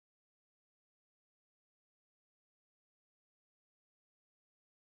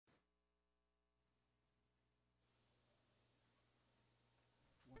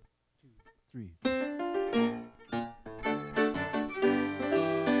3.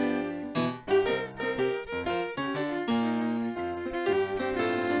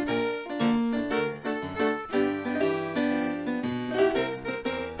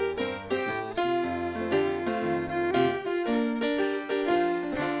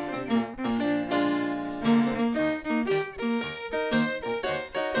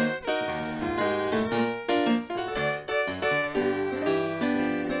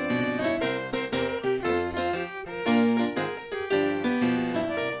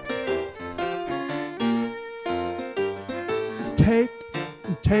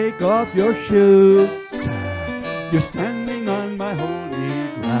 Take off your shoes. You're standing on my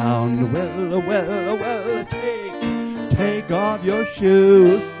holy ground. Well, take off your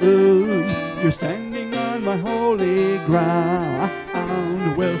shoes. You're standing on my holy ground.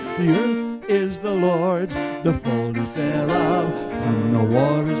 Well, the earth is the Lord's, the fullness thereof, from the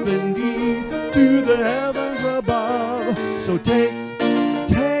waters beneath to the heavens above. So take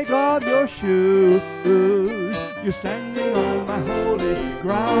off your shoes. You're standing on my holy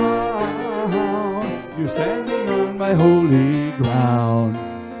ground. You're standing on my holy ground.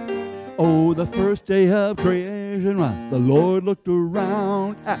 Oh, the first day of creation, the Lord looked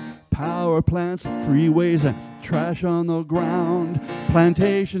around at power plants, freeways, and trash on the ground.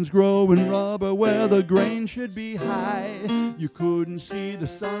 Plantations growing rubber where the grain should be high. You couldn't see the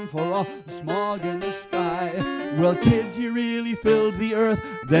sun for all the smog in the sky. Well, kids, you really filled the earth,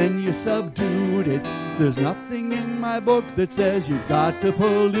 then you subdued it. There's nothing in my books that says you've got to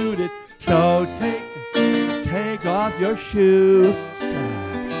pollute it. So take off your shoes.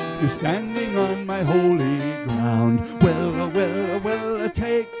 You're standing on my holy ground. Well,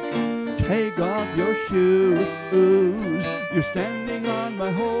 take off your shoes. You're standing on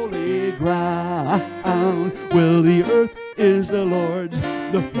my holy ground. Well, the earth is the Lord's,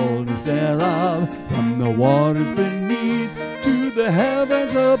 the fullness thereof, from the waters beneath to the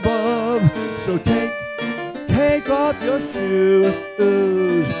heavens above. So take off your shoes.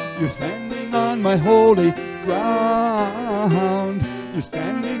 You're standing on my holy ground. You're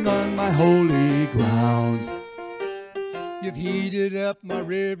standing on my holy ground. You've heated up my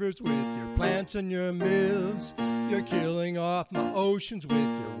rivers with your plants and your mills. You're killing off my oceans with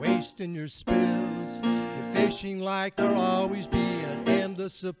your waste and your spills. You're fishing like there'll always be an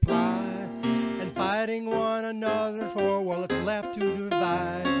endless supply, and fighting one another for what's left to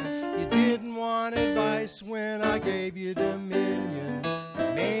divide. You didn't want advice when I gave you dominion. You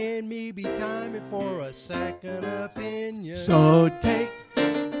made me be timing for a second opinion. So take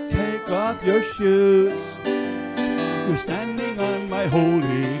off your shoes. You're standing on my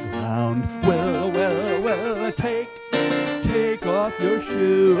holy ground. Well, take off your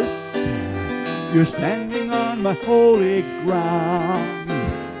shoes. You're standing on my holy ground.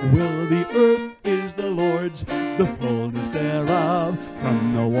 Well, the earth is the Lord's, the fullness thereof,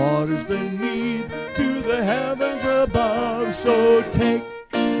 from the waters beneath to the heavens above. So take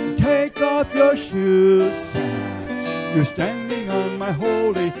off your shoes. You're standing on my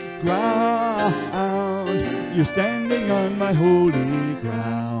holy ground. You're standing on my holy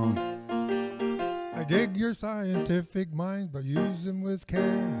ground. I dig your scientific minds, but use them with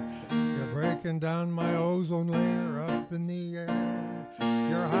care. You're breaking down my ozone layer up in the air.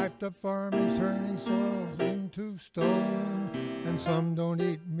 Your hyped up farming's turning soils into stone, and some don't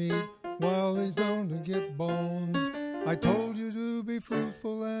eat meat while they don't get bones. I told you to be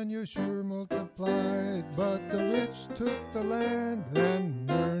fruitful and you sure multiplied, but the rich took the land and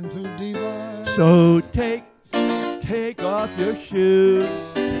learned to divide. So take off your shoes.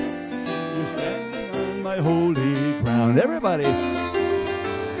 You're standing on my holy ground. Everybody,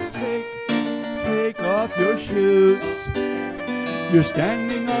 take off your shoes. You're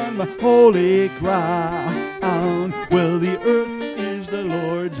standing on my holy ground. Well, the earth is the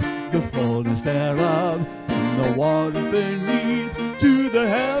Lord's, the fullness thereof, from the waters beneath to the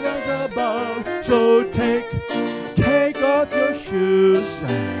heavens above. So take off your shoes.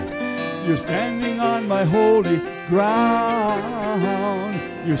 You're standing on my holy ground.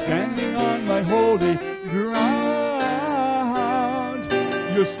 You're standing on my holy ground.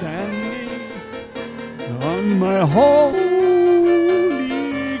 You're standing on my holy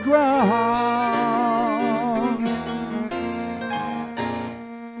ground.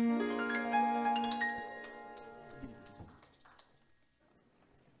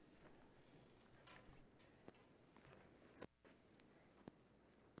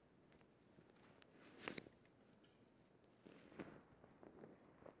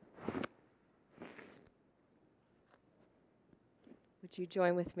 Would you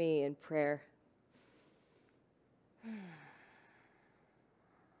join with me in prayer?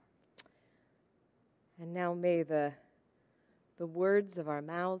 may the words of our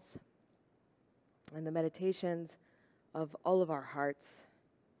mouths and the meditations of all of our hearts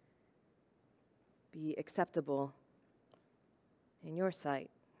be acceptable in your sight.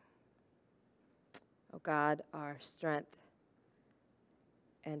 O God, our strength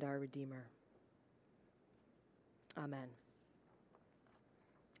and our Redeemer. Amen.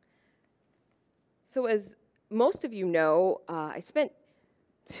 So as most of you know, I spent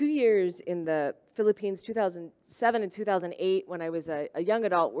 2 years in the Philippines, 2007 and 2008, when I was a young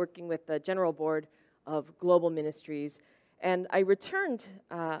adult working with the General Board of Global Ministries. And I returned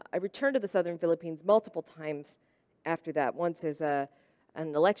to the Southern Philippines multiple times after that, once as an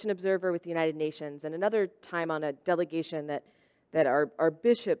election observer with the United Nations, and another time on a delegation that our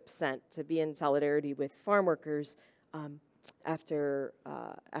bishop sent to be in solidarity with farm workers after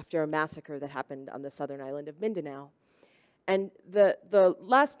a massacre that happened on the southern island of Mindanao. And the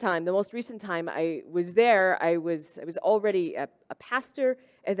last time, the most recent time I was there, I was already a pastor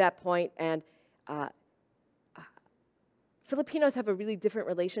at that point, and Filipinos have a really different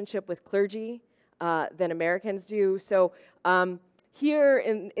relationship with clergy than Americans do. So here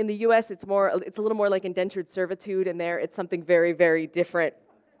in the U.S., it's a little more like indentured servitude, and there it's something very, very different.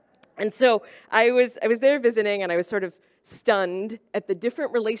 And so I was there visiting, and I was sort of stunned at the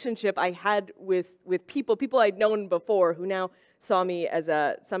different relationship I had with people I'd known before, who now saw me as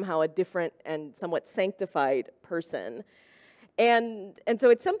somehow a different and somewhat sanctified person. And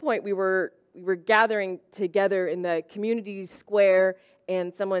so at some point we were gathering together in the community square,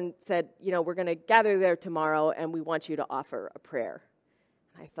 and someone said, you know, we're going to gather there tomorrow, and we want you to offer a prayer.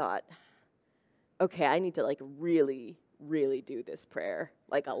 And I thought, okay, I need to like really do this prayer,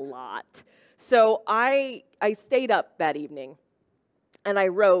 like a lot. So I stayed up that evening, and I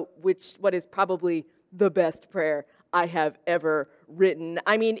wrote what is probably the best prayer I have ever written.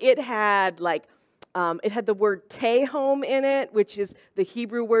 I mean, it had the word tehom in it, which is the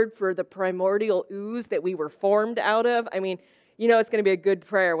Hebrew word for the primordial ooze that we were formed out of. I mean, you know it's going to be a good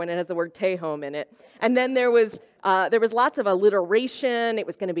prayer when it has the word tehom in it. And then there was lots of alliteration. It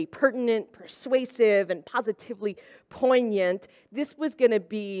was going to be pertinent, persuasive, and positively poignant. This was going to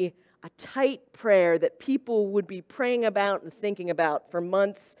be a tight prayer that people would be praying about and thinking about for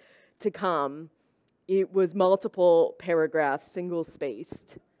months to come. It was multiple paragraphs,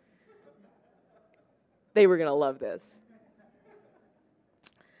 single-spaced. They were going to love this.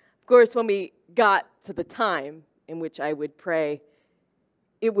 Of course, when we got to the time in which I would pray,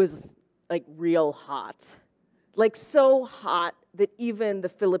 it was like real hot. Like so hot that even the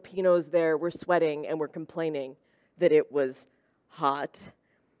Filipinos there were sweating and were complaining that it was hot.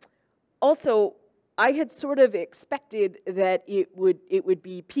 Also, I had sort of expected that it would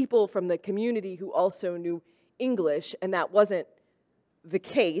be people from the community who also knew English, and that wasn't the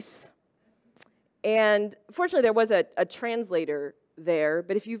case. And fortunately, there was a translator there,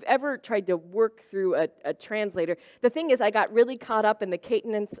 but if you've ever tried to work through a translator, the thing is I got really caught up in the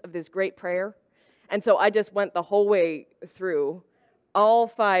cadence of this great prayer, and so I just went the whole way through all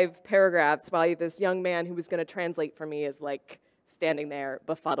 5 paragraphs while this young man who was going to translate for me is like standing there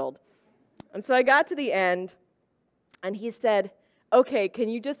befuddled. And so I got to the end, and he said, okay, can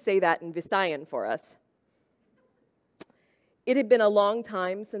you just say that in Visayan for us? It had been a long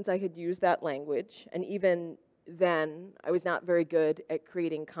time since I had used that language, and even then, I was not very good at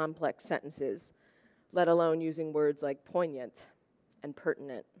creating complex sentences, let alone using words like poignant and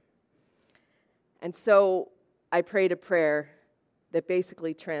pertinent. And so I prayed a prayer that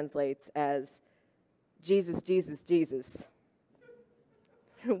basically translates as, Jesus, Jesus, Jesus,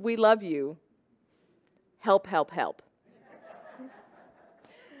 we love you. Help, help, help.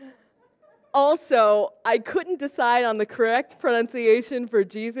 Also, I couldn't decide on the correct pronunciation for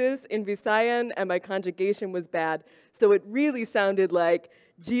Jesus in Visayan, and my conjugation was bad. So it really sounded like,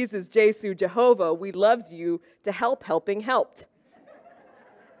 Jesus, Jesu, Jehovah, we loves you, to help, helping, helped.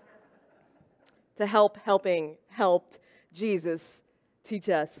 To help, helping, helped. Jesus, teach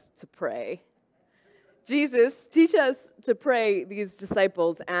us to pray. Jesus, teach us to pray, these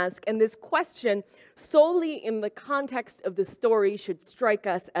disciples ask, and this question, solely in the context of the story, should strike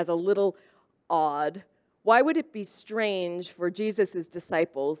us as a little odd. Why would it be strange for Jesus'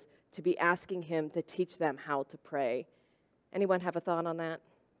 disciples to be asking him to teach them how to pray? Anyone have a thought on that?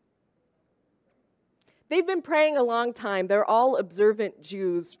 They've been praying a long time. They're all observant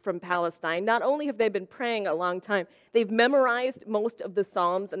Jews from Palestine. Not only have they been praying a long time, they've memorized most of the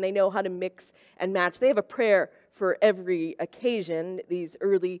Psalms, and they know how to mix and match. They have a prayer for every occasion, these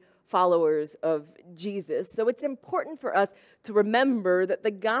early followers of Jesus. So it's important for us to remember that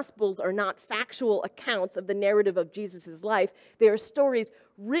the Gospels are not factual accounts of the narrative of Jesus' life. They are stories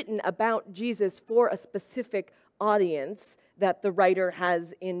written about Jesus for a specific audience that the writer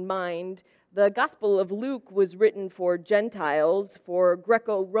has in mind. The Gospel of Luke was written for Gentiles, for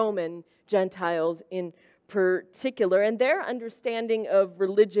Greco-Roman Gentiles in particular, and their understanding of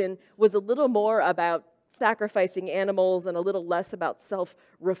religion was a little more about sacrificing animals and a little less about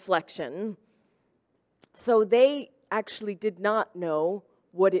self-reflection. So they actually did not know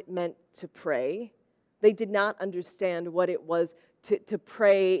what it meant to pray. They did not understand what it was to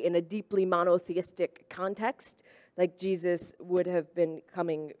pray in a deeply monotheistic context, like Jesus would have been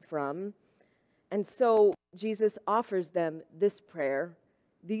coming from. And so Jesus offers them this prayer,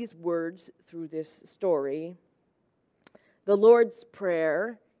 these words through this story. The Lord's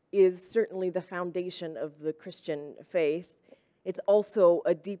Prayer is certainly the foundation of the Christian faith. It's also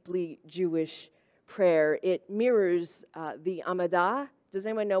a deeply Jewish prayer. It mirrors the Amidah. Does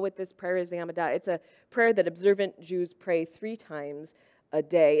anyone know what this prayer is, the Amidah? It's a prayer that observant Jews pray 3 times a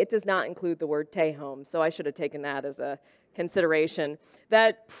day. It does not include the word tehom, so I should have taken that as a consideration.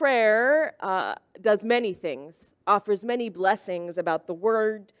 That prayer does many things, offers many blessings about the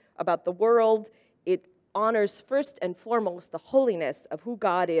word, about the world. It honors first and foremost the holiness of who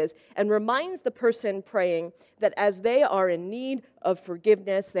God is and reminds the person praying that as they are in need of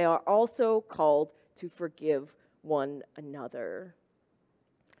forgiveness, they are also called to forgive one another.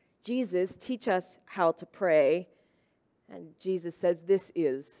 Jesus teaches us how to pray, and Jesus says this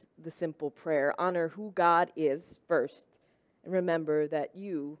is the simple prayer. Honor who God is first, and remember that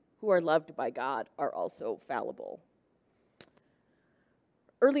you, who are loved by God, are also fallible.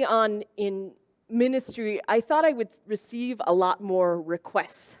 Early on in ministry, I thought I would receive a lot more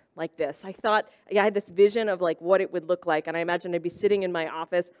requests like this. I thought I had this vision of like what it would look like, and I imagined I'd be sitting in my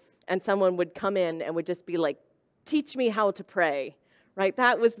office and someone would come in and would just be like, teach me how to pray, right?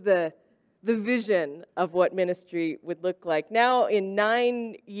 That was the vision of what ministry would look like. Now, in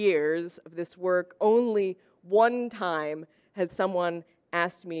 9 years of this work, only one time has someone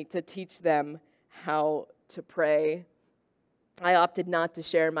asked me to teach them how to pray. I opted not to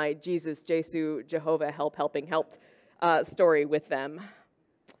share my Jesus, Jesu, Jehovah, helping helped story with them.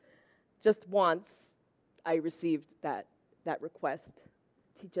 Just once, I received that request,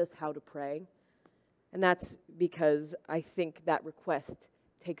 teach us how to pray. And that's because I think that request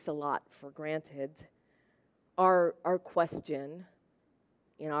takes a lot for granted. Our question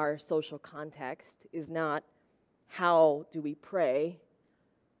in our social context is not how do we pray.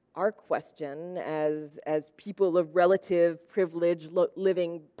 Our question as people of relative privilege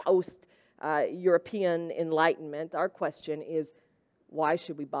living post-European Enlightenment, our question is, why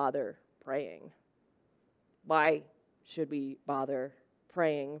should we bother praying? Why should we bother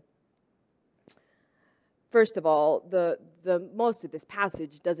praying? First of all, the most of this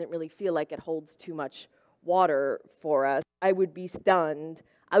passage doesn't really feel like it holds too much water for us. I would be stunned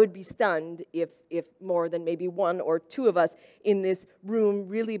if more than maybe 1 or 2 of us in this room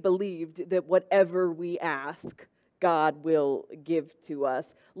really believed that whatever we ask, God will give to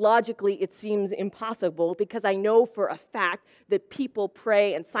us. Logically, it seems impossible because I know for a fact that people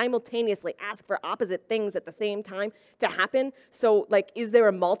pray and simultaneously ask for opposite things at the same time to happen. So, like, is there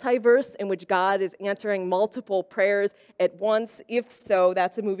a multiverse in which God is answering multiple prayers at once? If so,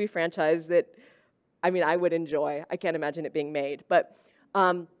 that's a movie franchise that, I mean, I would enjoy. I can't imagine it being made. But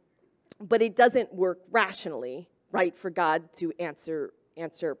it doesn't work rationally, right, for God to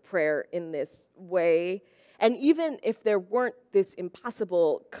answer prayer in this way. And even if there weren't this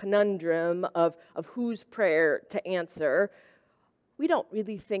impossible conundrum of whose prayer to answer, we don't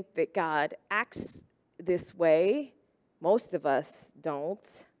really think that God acts this way. Most of us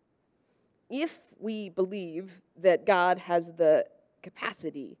don't. If we believe that God has the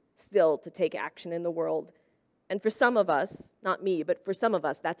capacity still to take action in the world, and for some of us, not me, but for some of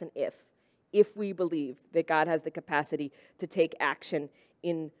us, that's an if we believe that God has the capacity to take action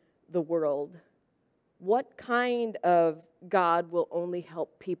in the world, what kind of God will only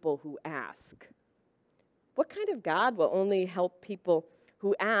help people who ask? What kind of God will only help people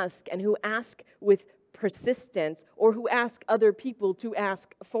who ask and who ask with persistence or who ask other people to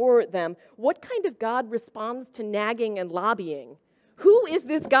ask for them? What kind of God responds to nagging and lobbying? Who is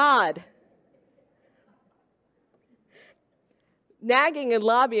this God? Nagging and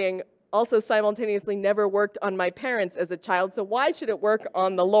lobbying also simultaneously never worked on my parents as a child, so why should it work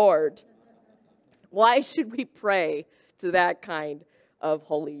on the Lord? Why should we pray to that kind of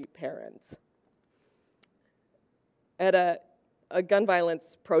holy parents? At a gun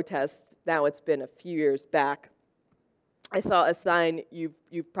violence protest, now it's been a few years back, I saw a sign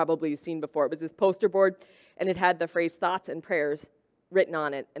you've probably seen before. It was this poster board, and it had the phrase thoughts and prayers written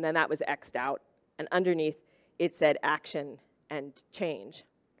on it, and then that was X'd out. And underneath, it said action and change.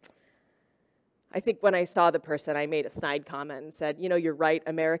 I think when I saw the person, I made a snide comment and said, you know, you're right,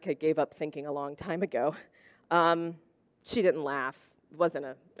 America gave up thinking a long time ago. She didn't laugh. It wasn't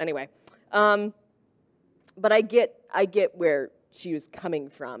a, anyway. But I get where she was coming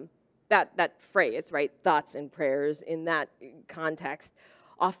from. That phrase, right, thoughts and prayers, in that context,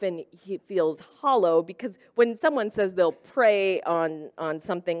 often he feels hollow, because when someone says they'll pray on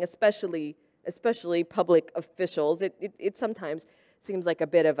something, especially public officials, it sometimes seems like a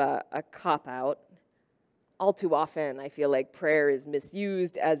bit of a cop-out. All too often, I feel like prayer is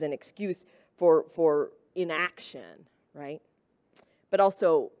misused as an excuse for inaction, right? But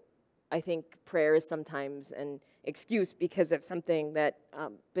also, I think prayer is sometimes an excuse because of something that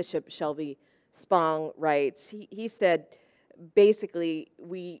Bishop Shelby Spong writes. He said, basically,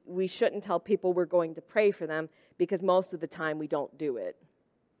 we shouldn't tell people we're going to pray for them because most of the time we don't do it.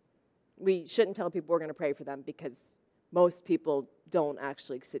 We shouldn't tell people we're going to pray for them because most people don't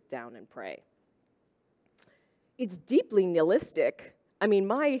actually sit down and pray. It's deeply nihilistic. I mean,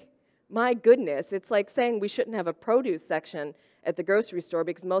 my goodness, it's like saying we shouldn't have a produce section at the grocery store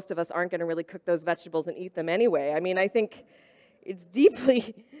because most of us aren't going to really cook those vegetables and eat them anyway. I mean, I think it's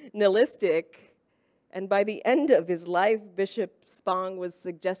deeply nihilistic. And by the end of his life, Bishop Spong was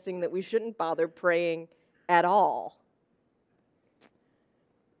suggesting that we shouldn't bother praying at all.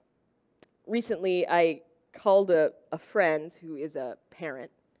 Recently, I called a friend who is a parent.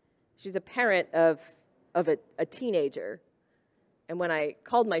 She's a parent of a teenager. And when I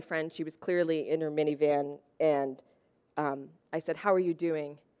called my friend, she was clearly in her minivan, and I said, "How are you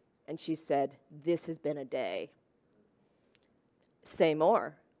doing?" And she said, "This has been a day." "Say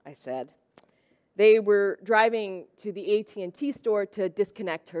more," I said. They were driving to the AT&T store to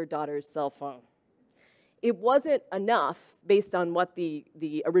disconnect her daughter's cell phone. It wasn't enough based on what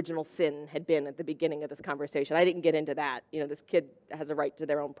the original sin had been at the beginning of this conversation. I didn't get into that. You know, this kid has a right to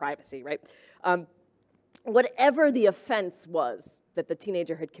their own privacy, right? Whatever the offense was that the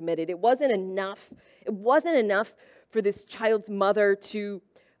teenager had committed, it wasn't enough. It wasn't enough for this child's mother to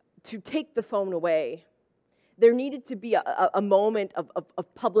take the phone away. There needed to be a moment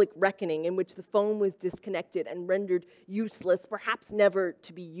of public reckoning in which the phone was disconnected and rendered useless, perhaps never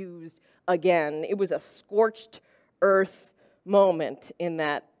to be used again. It was a scorched earth moment in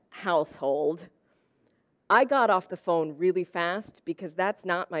that household. I got off the phone really fast because that's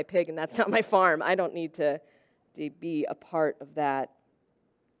not my pig and that's not my farm. I don't need to be a part of that.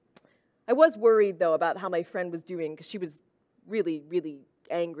 I was worried, though, about how my friend was doing because she was really, really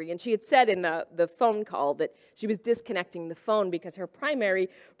angry. And she had said in the phone call that she was disconnecting the phone because her primary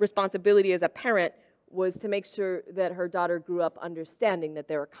responsibility as a parent was to make sure that her daughter grew up understanding that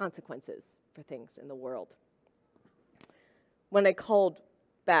there are consequences for things in the world. When I called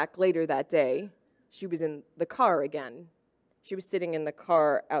back later that day, she was in the car again. She was sitting in the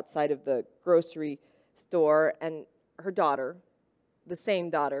car outside of the grocery store, and her daughter, the same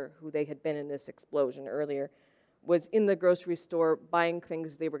daughter who they had been in this explosion earlier, was in the grocery store buying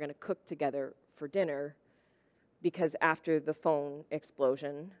things they were going to cook together for dinner, because after the phone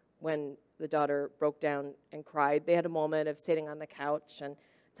explosion, when the daughter broke down and cried, they had a moment of sitting on the couch and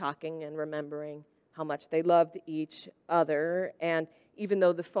talking and remembering how much they loved each other. And even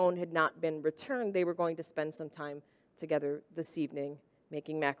though the phone had not been returned, they were going to spend some time together this evening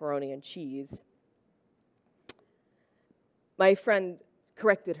making macaroni and cheese. My friend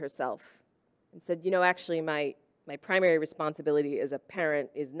corrected herself and said, you know, actually my primary responsibility as a parent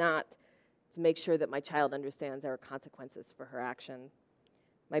is not to make sure that my child understands there are consequences for her action.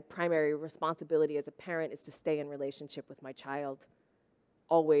 My primary responsibility as a parent is to stay in relationship with my child,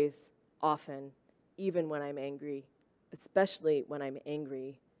 always, often, even when I'm angry, especially when I'm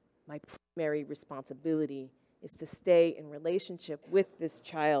angry. My primary responsibility is to stay in relationship with this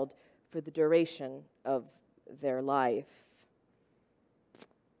child for the duration of their life.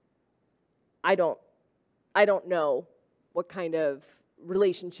 I don't know what kind of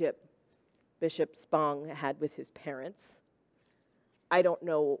relationship Bishop Spong had with his parents. I don't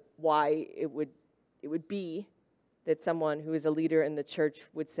know why it would be that someone who is a leader in the church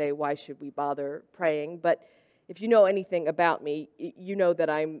would say, why should we bother praying? But if you know anything about me, you know that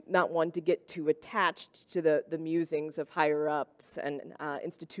I'm not one to get too attached to the musings of higher-ups and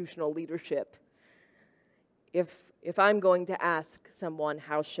institutional leadership. If I'm going to ask someone,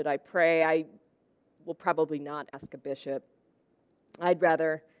 how should I pray, I will probably not ask a bishop. I'd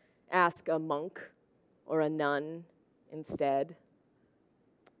rather ask a monk or a nun instead.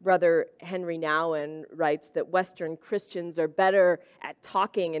 Brother Henry Nouwen writes that Western Christians are better at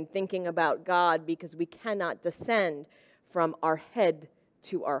talking and thinking about God because we cannot descend from our head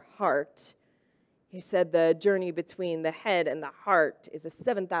to our heart. He said the journey between the head and the heart is a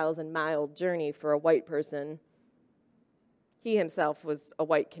 7,000-mile journey for a white person. He himself was a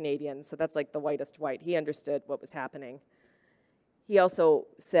white Canadian, so that's like the whitest white. He understood what was happening. He also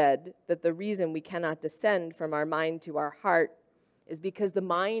said that the reason we cannot descend from our mind to our heart is because the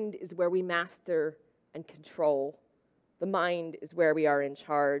mind is where we master and control. The mind is where we are in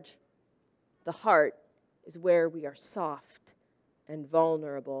charge. The heart is where we are soft and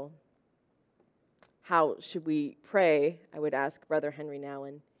vulnerable. How should we pray? I would ask Brother Henry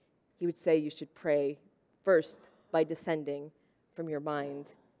Nouwen. He would say you should pray first by descending from your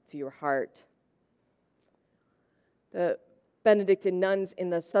mind to your heart. The Benedictine nuns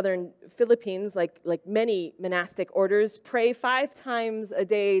in the southern Philippines, like many monastic orders, pray 5 times a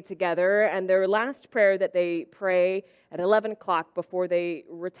day together, and their last prayer that they pray at 11 o'clock before they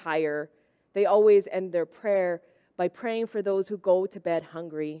retire, they always end their prayer by praying for those who go to bed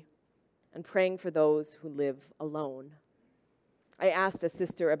hungry and praying for those who live alone. I asked a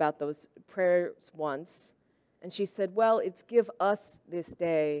sister about those prayers once, and she said, well, it's give us this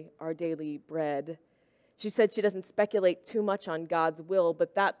day our daily bread. She said she doesn't speculate too much on God's will,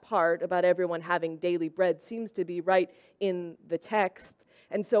 but that part about everyone having daily bread seems to be right in the text.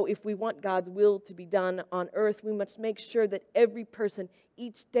 And so if we want God's will to be done on earth, we must make sure that every person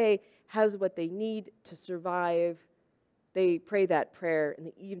each day has what they need to survive. They pray that prayer in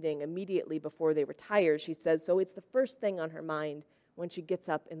the evening immediately before they retire, she says, so it's the first thing on her mind when she gets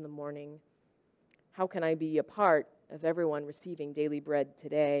up in the morning. How can I be a part of everyone receiving daily bread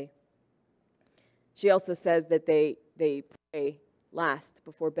today? She also says that they pray last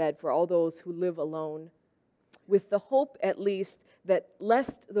before bed for all those who live alone, with the hope at least that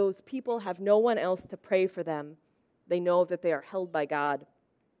lest those people have no one else to pray for them, they know that they are held by God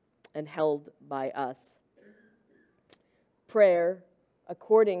and held by us. Prayer,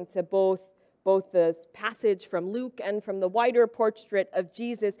 according to both this passage from Luke and from the wider portrait of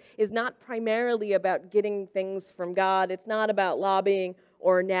Jesus, is not primarily about getting things from God. It's not about lobbying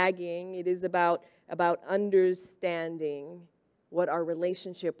or nagging. It is about understanding what our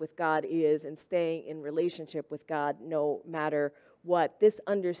relationship with God is and staying in relationship with God no matter what. This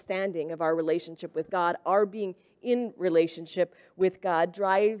understanding of our relationship with God, our being in relationship with God,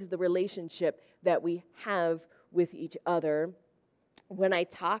 drives the relationship that we have with each other. When I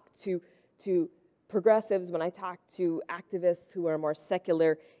talk to progressives, when I talk to activists who are more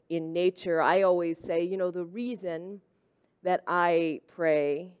secular in nature, I always say, the reason that I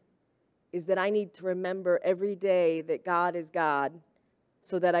pray is that I need to remember every day that God is God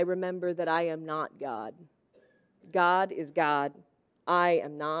so that I remember that I am not God. God is God. I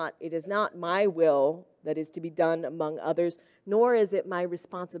am not. It is not my will that is to be done among others, nor is it my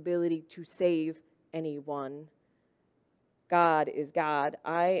responsibility to save anyone. God is God.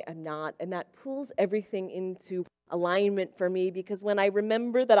 I am not. And that pulls everything into alignment for me, because when I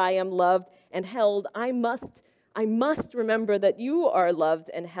remember that I am loved and held, I must remember that you are loved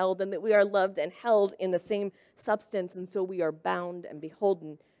and held, and that we are loved and held in the same substance, and so we are bound and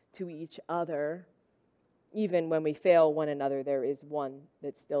beholden to each other. Even when we fail one another, there is one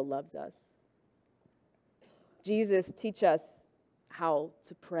that still loves us. Jesus teaches us how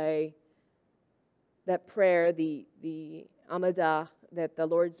to pray. That prayer, the Amidah, that the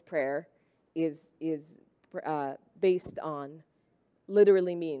Lord's Prayer is based on,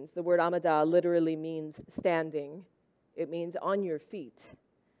 literally means, the word Amidah literally means standing. It means on your feet.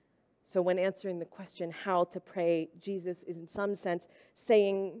 So when answering the question how to pray, Jesus is in some sense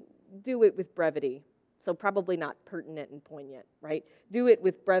saying, do it with brevity. So probably not pertinent and poignant, right? Do it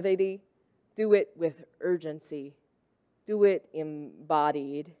with brevity. Do it with urgency. Do it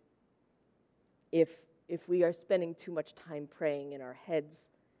embodied. If we are spending too much time praying in our heads,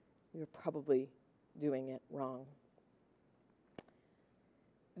 we're probably doing it wrong.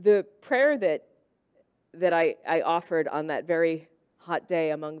 The prayer that I offered on that very hot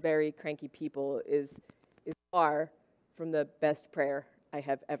day among very cranky people is far from the best prayer I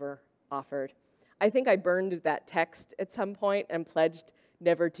have ever offered. I think I burned that text at some point and pledged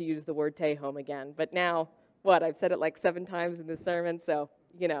never to use the word Tehom again. But now, I've said it like 7 times in this sermon, so,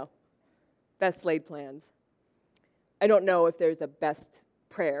 best laid plans. I don't know if there's a best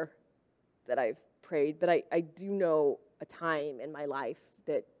prayer that I've prayed, but I do know a time in my life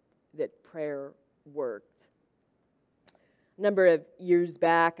that prayer worked. A number of years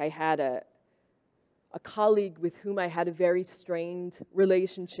back, I had a colleague with whom I had a very strained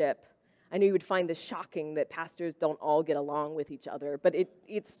relationship. I know you would find this shocking that pastors don't all get along with each other, but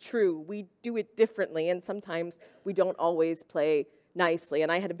it's true. We do it differently, and sometimes we don't always play nicely.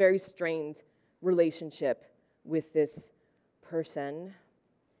 And I had a very strained relationship with this person.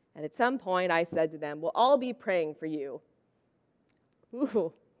 And at some point, I said to them, well, I'll be praying for you.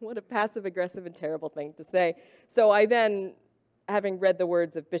 Ooh, what a passive-aggressive and terrible thing to say. So I then, having read the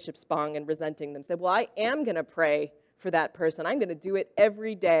words of Bishop Spong and resenting them, said, well, I am going to pray for that person. I'm going to do it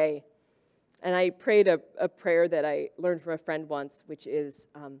every day. And I prayed a prayer that I learned from a friend once, which is,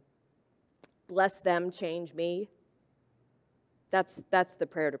 bless them, change me. That's the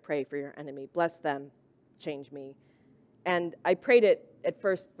prayer to pray for your enemy. Bless them, change me. And I prayed it at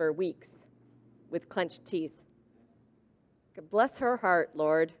first for weeks with clenched teeth. Bless her heart,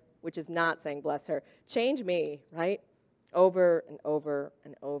 Lord, which is not saying bless her. Change me, right? Over and over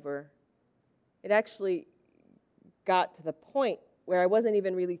and over. It actually got to the point where I wasn't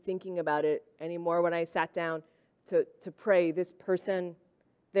even really thinking about it anymore. When I sat down to pray, this person,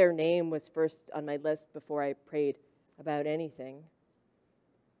 their name was first on my list before I prayed about anything.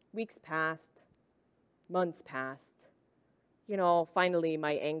 Weeks passed, months passed. You know, finally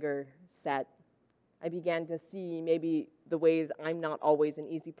my anger set. I began to see maybe the ways I'm not always an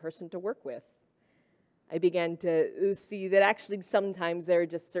easy person to work with. I began to see that actually sometimes there are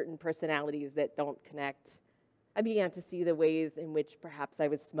just certain personalities that don't connect. I began to see the ways in which perhaps I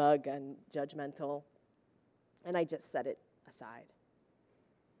was smug and judgmental, and I just set it aside.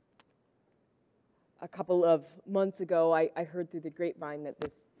 A couple of months ago, I heard through the grapevine that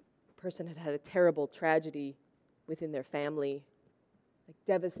this person had had a terrible tragedy within their family, like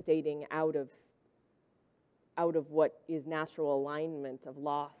devastating out of what is natural alignment of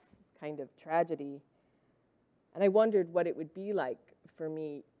loss kind of tragedy. And I wondered what it would be like for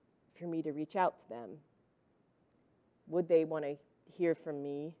me to reach out to them. Would they want to hear from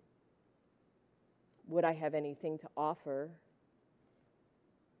me? Would I have anything to offer?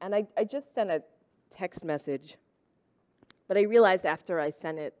 And I just sent a text message, but I realized after I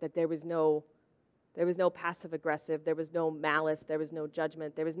sent it that there was no passive-aggressive, there was no malice, there was no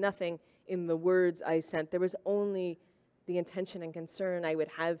judgment, there was nothing in the words I sent. There was only the intention and concern I would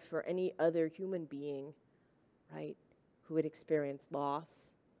have for any other human being, right, who had experienced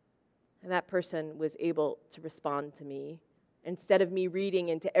loss. And that person was able to respond to me. Instead of me reading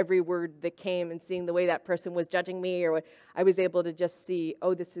into every word that came and seeing the way that person was judging me, or what, I was able to just see,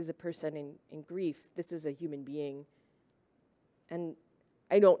 oh, this is a person in grief. This is a human being. And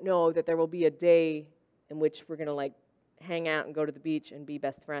I don't know that there will be a day in which we're going to like hang out and go to the beach and be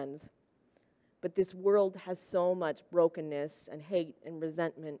best friends. But this world has so much brokenness and hate and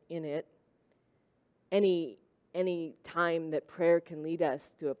resentment in it. Any time that prayer can lead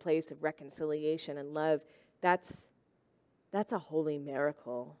us to a place of reconciliation and love, that's a holy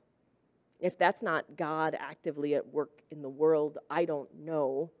miracle. If that's not God actively at work in the world, I don't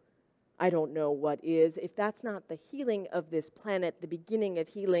know. I don't know what is. If that's not the healing of this planet, the beginning of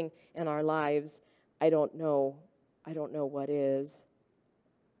healing in our lives, I don't know what is.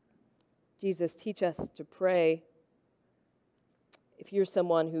 Jesus, teach us to pray. If you're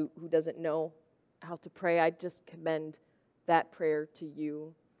someone who doesn't know how to pray, I just commend that prayer to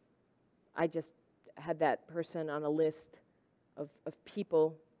you. I just had that person on a list of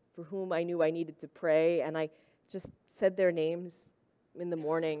people for whom I knew I needed to pray, and I just said their names in the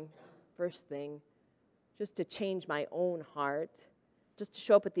morning, first thing, just to change my own heart, just to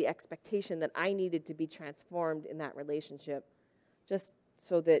show up with the expectation that I needed to be transformed in that relationship, just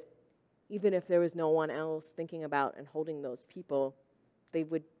so that even if there was no one else thinking about and holding those people, they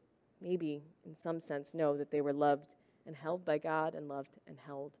would maybe in some sense know that they were loved and held by God and loved and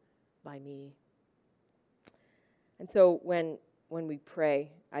held by me. And so when we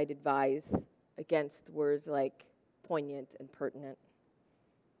pray, I'd advise against words like poignant and pertinent.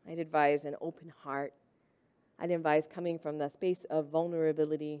 I'd advise an open heart. I'd advise coming from the space of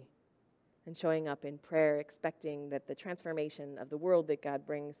vulnerability and showing up in prayer, expecting that the transformation of the world that God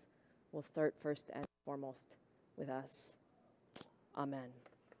brings will start first and foremost with us. Amen.